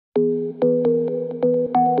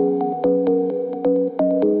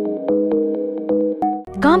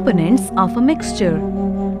Components of a mixture.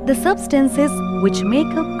 The substances which make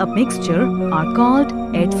up a mixture are called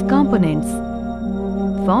its components.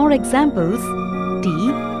 For examples, tea,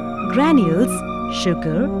 granules,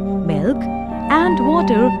 sugar, milk, and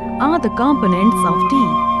water are the components of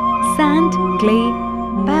tea. Sand, clay,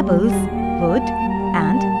 pebbles, wood,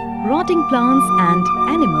 and rotting plants and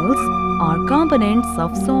animals are components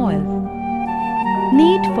of soil.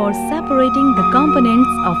 Need for separating the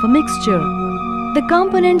components of a mixture. The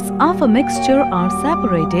components of a mixture are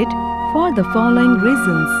separated for the following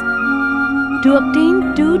reasons. To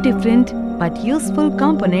obtain two different but useful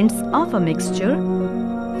components of a mixture.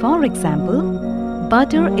 For example,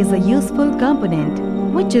 butter is a useful component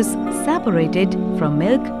which is separated from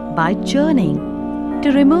milk by churning.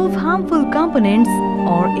 To remove harmful components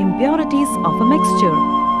or impurities of a mixture.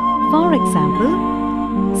 For example,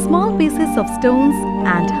 small pieces of stones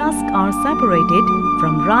and husk are separated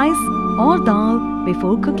from rice or dal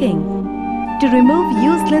before cooking. To remove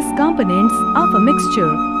useless components of a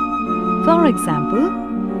mixture. For example,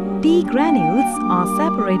 tea granules are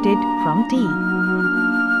separated from tea.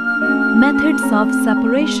 Methods of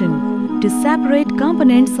separation. To separate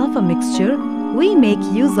components of a mixture, we make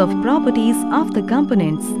use of properties of the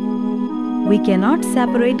components. We cannot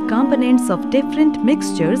separate components of different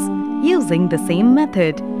mixtures using the same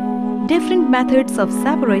method. Different methods of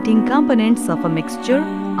separating components of a mixture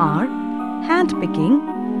are hand-picking,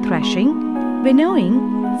 threshing, winnowing,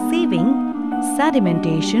 sieving,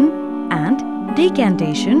 sedimentation, and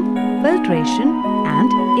decantation, filtration, and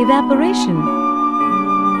evaporation.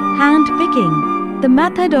 Hand-picking. The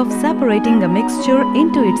method of separating a mixture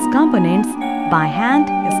into its components by hand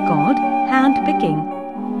is called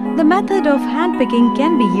hand-picking. The method of hand-picking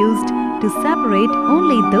can be used to separate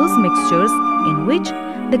only those mixtures in which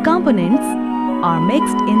the components are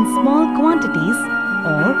mixed in small quantities,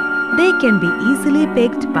 or they can be easily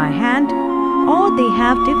picked by hand, or they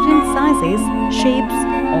have different sizes, shapes,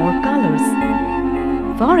 or colors.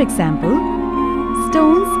 For example,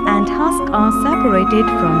 stones and husk are separated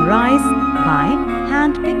from rice by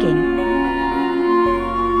hand picking.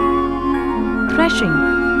 Threshing.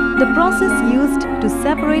 The process used to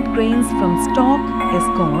separate grains from stalk is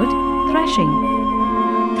called threshing.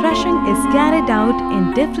 Threshing is carried out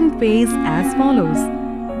in different ways as follows.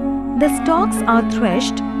 The stalks are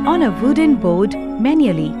threshed on a wooden board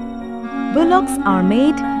manually. Bullocks are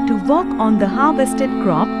made to walk on the harvested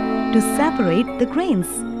crop to separate the grains.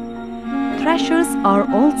 Threshers are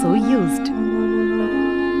also used.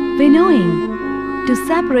 Winnowing. To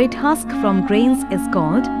separate husk from grains is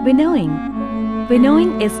called winnowing.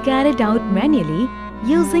 Winnowing is carried out manually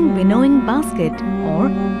using winnowing basket or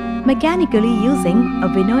mechanically using a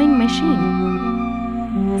winnowing machine.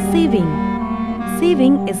 Sieving.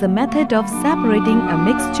 Sieving is a method of separating a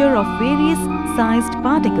mixture of various sized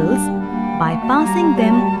particles by passing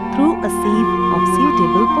them through a sieve of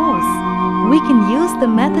suitable pores. We can use the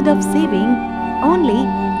method of sieving only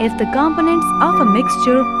if the components of a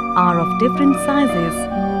mixture are of different sizes.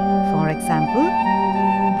 For example,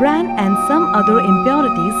 bran and some other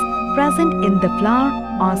impurities present in the flour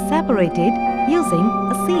are separated using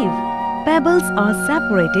a sieve. Pebbles are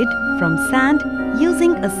separated from sand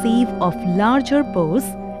using a sieve of larger pores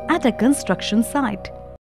at a construction site.